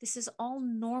 This is all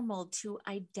normal to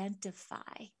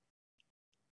identify.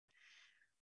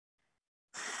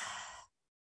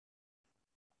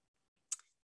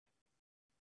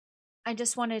 I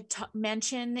just want to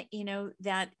mention, you know,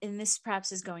 that, and this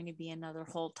perhaps is going to be another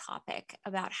whole topic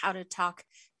about how to talk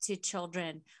to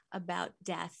children about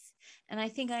death. And I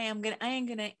think I am going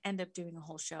to end up doing a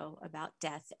whole show about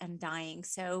death and dying.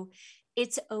 So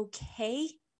it's okay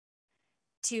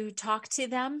to talk to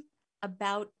them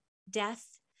about death.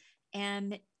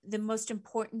 And the most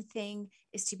important thing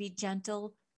is to be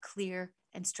gentle, clear,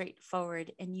 and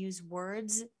straightforward, and use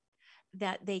words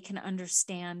that they can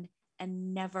understand,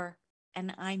 and never,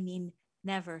 and I mean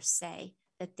never, say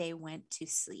that they went to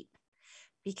sleep,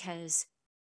 because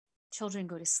children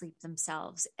go to sleep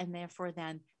themselves. And therefore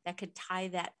then that could tie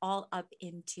that all up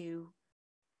into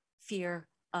fear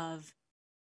of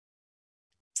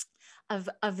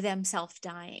them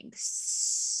self-dying.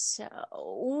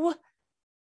 So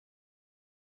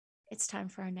it's time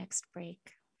for our next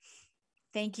break.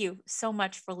 Thank you so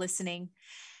much for listening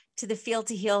to the Feel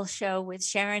to Heal show with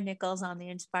Sharon Nichols on the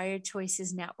Inspired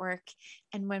Choices Network.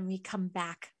 And when we come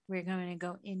back, we're going to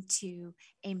go into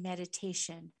a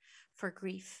meditation for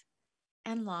grief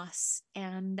and loss.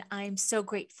 And I'm so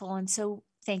grateful and so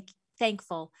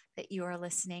thankful that you are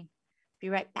listening. Be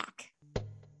right back.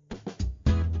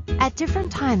 At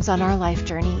different times on our life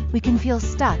journey, we can feel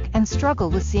stuck and struggle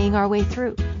with seeing our way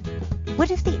through. What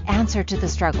if the answer to the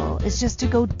struggle is just to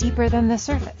go deeper than the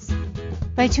surface?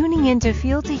 By tuning in to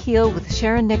Feel to Heal with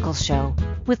Sharon Nichols show,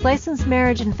 with licensed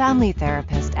marriage and family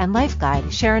therapist and life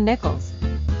guide Sharon Nichols,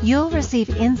 you'll receive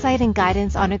insight and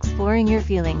guidance on exploring your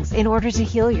feelings in order to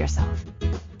heal yourself.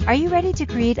 Are you ready to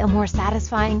create a more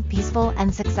satisfying, peaceful,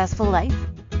 and successful life?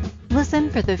 Listen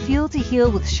for the Feel to Heal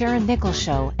with Sharon Nichols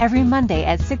show every Monday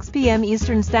at 6 p.m.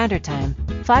 Eastern Standard Time,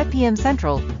 5 p.m.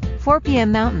 Central, 4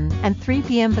 p.m. Mountain, and 3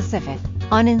 p.m. Pacific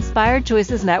on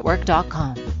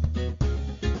InspiredChoicesNetwork.com.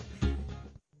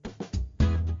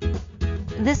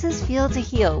 This is Feel to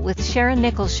Heal with Sharon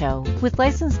Nichols show, with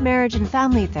licensed marriage and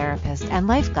family therapist and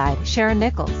life guide Sharon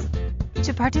Nichols.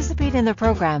 To participate in the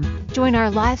program, join our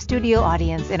live studio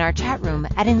audience in our chat room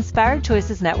at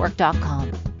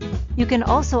InspiredChoicesNetwork.com. You can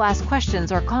also ask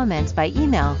questions or comments by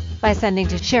email by sending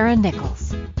to Sharon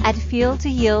Nichols at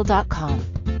feeltoheal.com.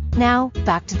 Now,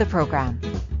 back to the program.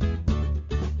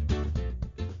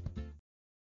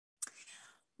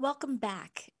 Welcome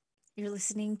back. You're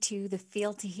listening to the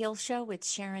Feel to Heal show with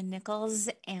Sharon Nichols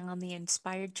and on the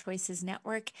Inspired Choices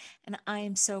Network, and I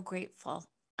am so grateful.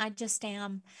 I just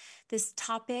am. This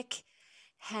topic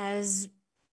has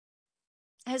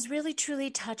really truly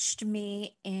touched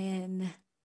me in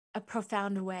a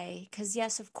profound way, because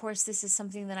yes, of course, this is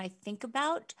something that I think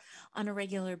about on a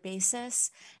regular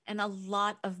basis, and a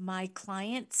lot of my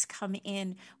clients come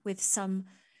in with some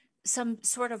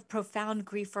sort of profound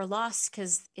grief or loss,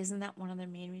 because isn't that one of the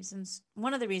reasons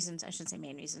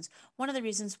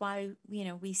why, you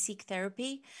know, we seek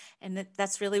therapy? And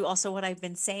that's really also what I've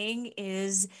been saying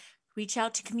is reach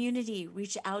out to community,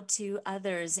 reach out to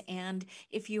others. And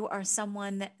if you are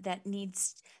someone that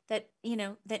needs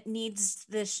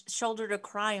the shoulder to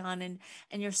cry on, and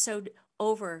you're so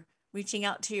over reaching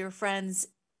out to your friends,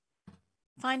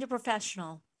 find a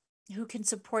professional who can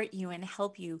support you and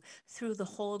help you through the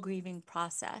whole grieving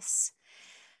process.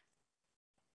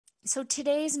 So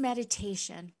today's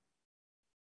meditation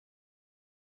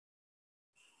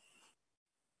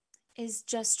is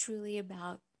just truly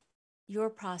about your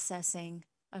processing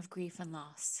of grief and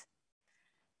loss.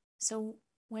 So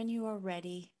when you are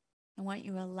ready, I want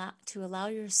you to allow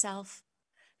yourself,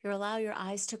 allow your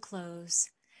eyes to close,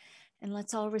 and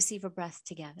let's all receive a breath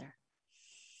together.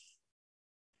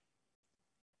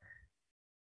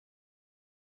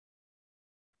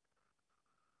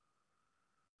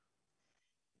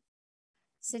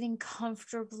 Sitting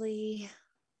comfortably,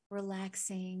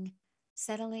 relaxing,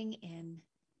 settling in,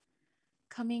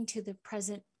 coming to the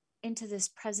present, into this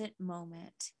present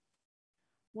moment.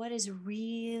 What is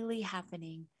really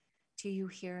happening to you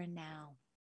here and now?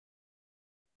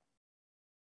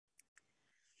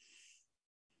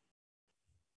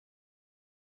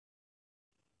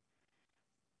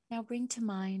 Now bring to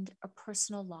mind a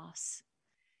personal loss.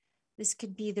 This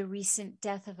could be the recent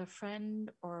death of a friend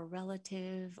or a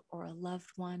relative or a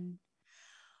loved one,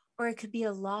 or it could be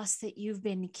a loss that you've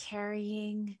been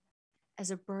carrying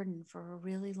as a burden for a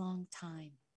really long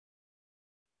time.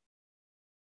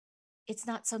 It's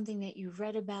not something that you've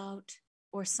read about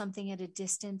or something at a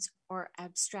distance or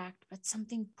abstract, but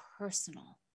something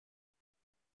personal,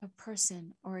 a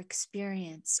person or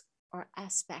experience or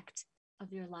aspect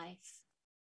of your life.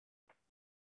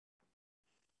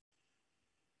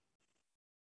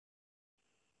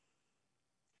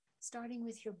 Starting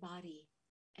with your body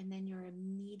and then your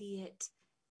immediate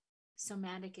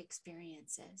somatic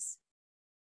experiences.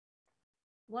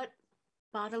 What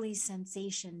bodily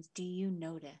sensations do you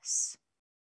notice?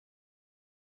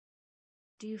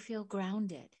 Do you feel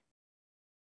grounded,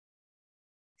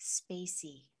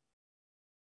 spacey,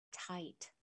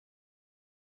 tight,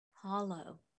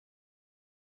 hollow,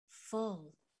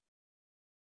 full,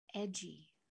 edgy,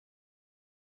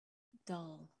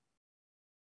 dull,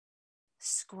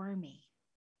 squirmy?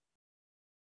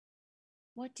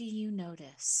 What do you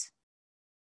notice?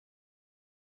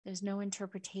 There's no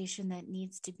interpretation that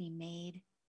needs to be made.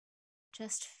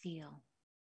 Just feel.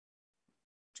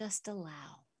 Just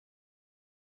allow.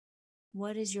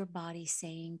 What is your body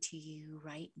saying to you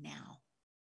right now?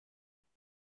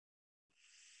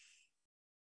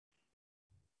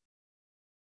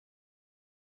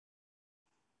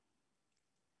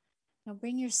 Now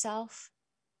bring yourself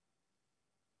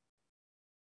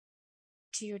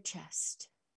to your chest,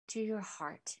 to your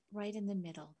heart, right in the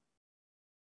middle,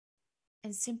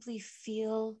 and simply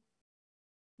feel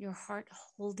your heart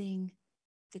holding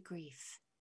the grief,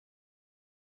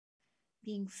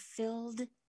 being filled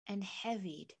and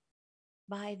heavied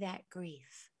by that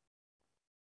grief.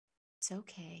 It's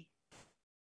okay.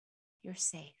 You're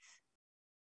safe.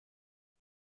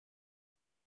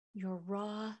 Your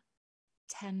raw,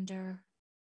 tender,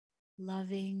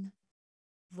 loving,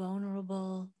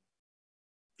 vulnerable,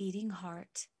 beating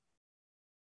heart.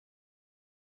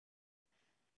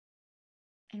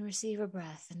 And receive a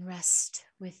breath and rest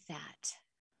with that.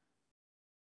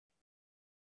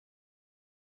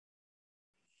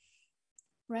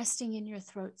 Resting in your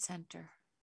throat center.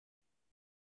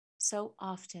 So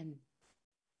often,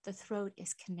 the throat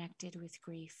is connected with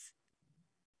grief.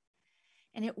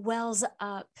 And it wells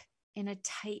up in a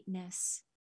tightness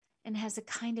and has a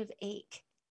kind of ache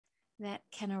that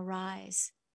can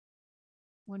arise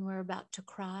when we're about to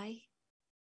cry,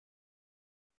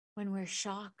 when we're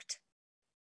shocked,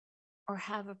 or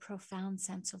have a profound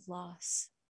sense of loss.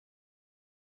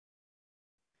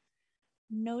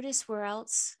 Notice where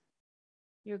else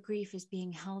your grief is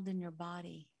being held in your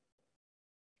body.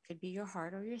 It could be your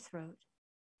heart or your throat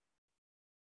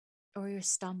or your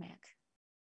stomach.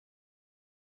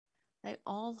 They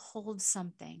all hold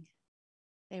something.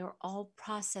 They are all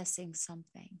processing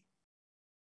something.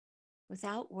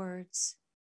 Without words,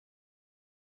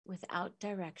 without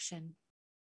direction,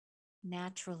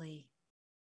 naturally,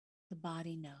 the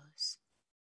body knows.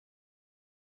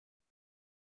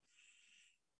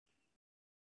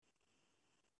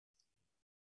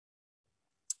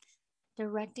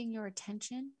 Directing your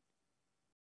attention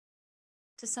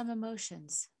to some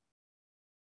emotions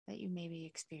that you may be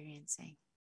experiencing.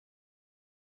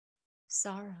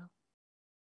 Sorrow,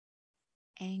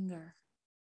 anger,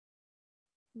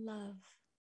 love,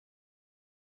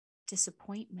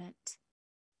 disappointment.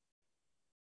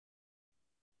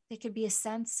 There could be a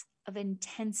sense of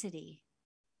intensity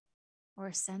or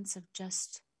a sense of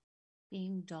just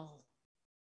being dull.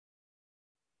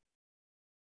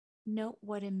 Note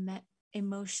what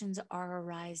emotions are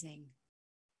arising.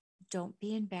 Don't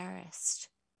be embarrassed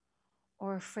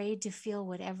or afraid to feel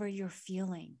whatever you're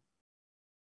feeling.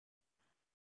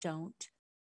 Don't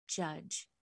judge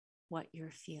what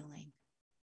you're feeling.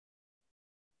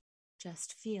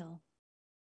 Just feel.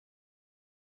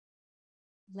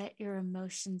 Let your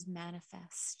emotions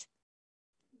manifest.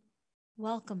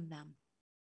 Welcome them.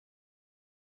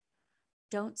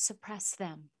 Don't suppress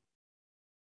them.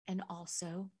 And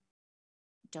also,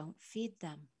 don't feed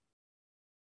them.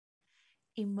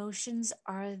 Emotions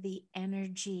are the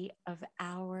energy of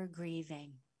our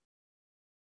grieving.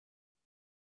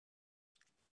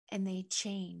 And they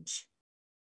change.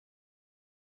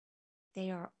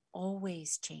 They are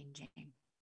always changing,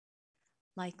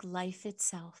 like life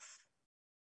itself.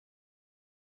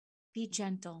 Be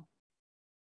gentle.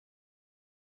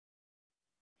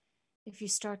 If you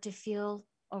start to feel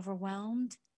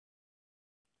overwhelmed,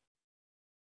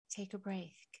 take a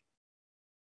break.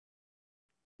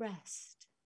 Rest.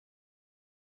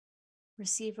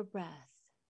 Receive a breath.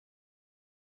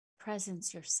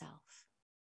 Presence yourself.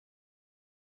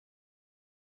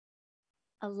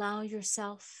 Allow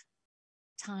yourself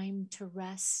time to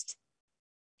rest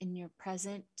in your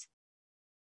present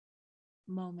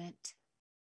moment,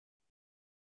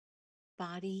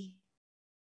 body,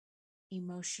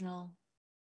 emotional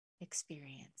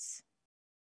experience.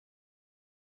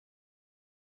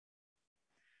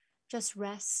 Just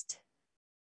rest,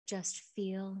 just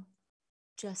feel,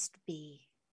 just be.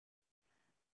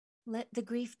 Let the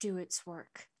grief do its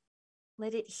work.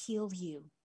 Let it heal you.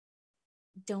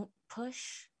 Don't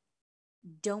push.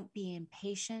 Don't be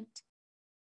impatient.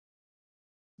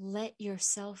 Let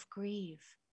yourself grieve.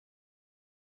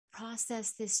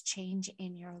 Process this change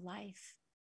in your life.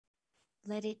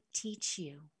 Let it teach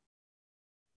you.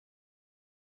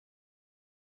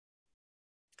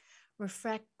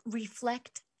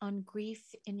 Reflect on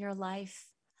grief in your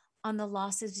life, on the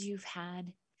losses you've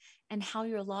had, and how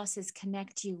your losses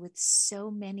connect you with so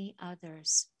many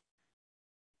others.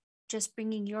 Just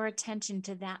bringing your attention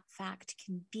to that fact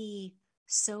can be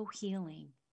so healing.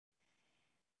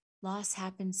 Loss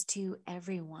happens to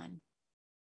everyone.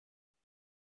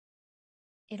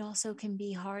 It also can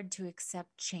be hard to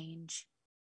accept change.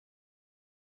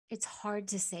 It's hard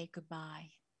to say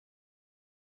goodbye.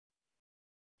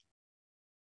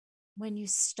 When you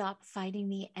stop fighting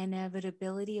the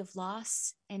inevitability of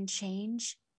loss and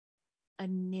change, a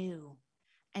new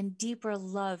and deeper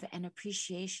love and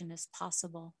appreciation is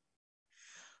possible.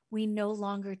 We no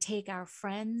longer take our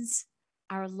friends,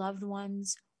 our loved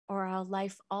ones, or our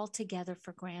life altogether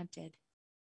for granted.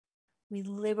 We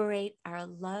liberate our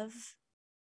love,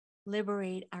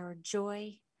 liberate our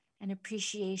joy and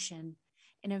appreciation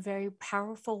in a very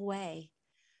powerful way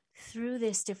through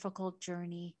this difficult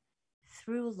journey,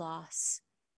 through loss,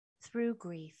 through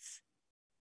grief,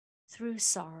 through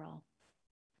sorrow,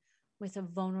 with a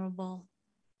vulnerable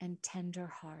and tender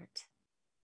heart.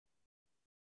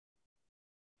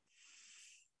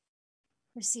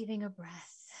 Receiving a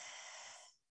breath.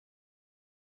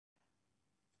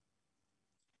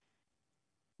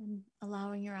 And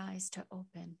allowing your eyes to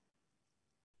open.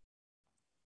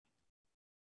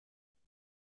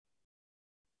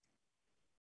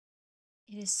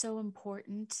 It is so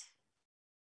important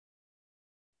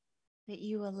that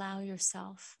you allow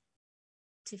yourself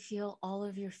to feel all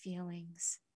of your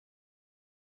feelings,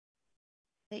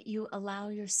 that you allow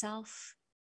yourself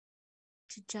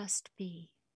to just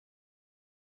be.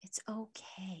 It's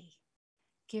okay.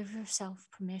 Give yourself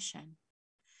permission.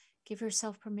 Give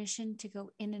yourself permission to go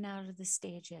in and out of the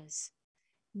stages.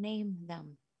 Name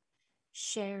them.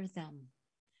 Share them.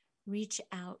 Reach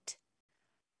out.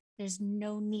 There's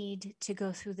no need to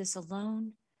go through this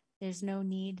alone. There's no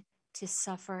need to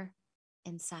suffer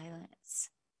in silence.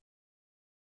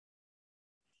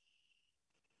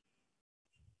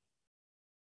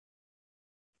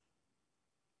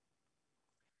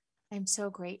 I'm so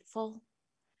grateful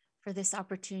for this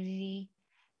opportunity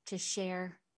to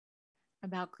share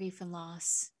about grief and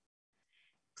loss.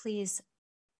 Please,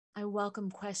 I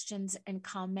welcome questions and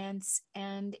comments,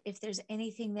 and if there's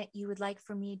anything that you would like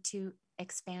for me to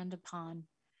expand upon,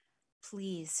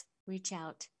 please reach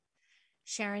out.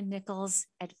 Sharon Nichols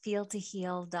at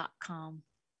feeltoheal.com.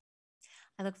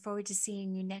 I look forward to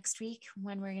seeing you next week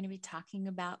when we're going to be talking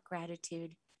about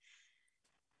gratitude.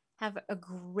 Have a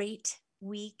great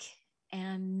week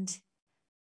and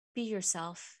be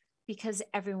yourself, because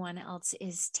everyone else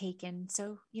is taken,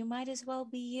 so you might as well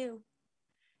be you.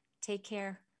 Take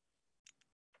care.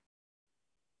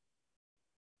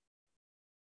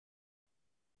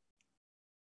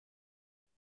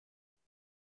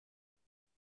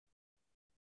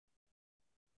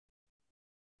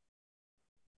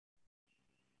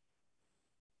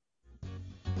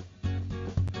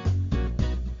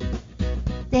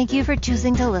 Thank you for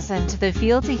choosing to listen to the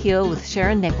Feel to Heal with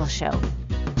Sharon Nichols show.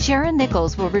 Sharon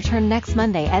Nichols will return next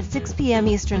Monday at 6 p.m.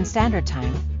 Eastern Standard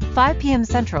Time, 5 p.m.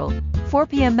 Central, 4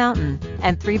 p.m. Mountain,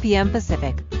 and 3 p.m.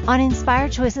 Pacific on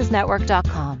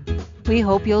InspiredChoicesNetwork.com. We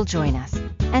hope you'll join us.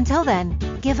 Until then,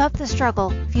 Give up the struggle,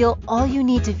 feel all you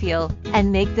need to feel,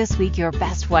 and make this week your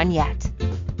best one yet.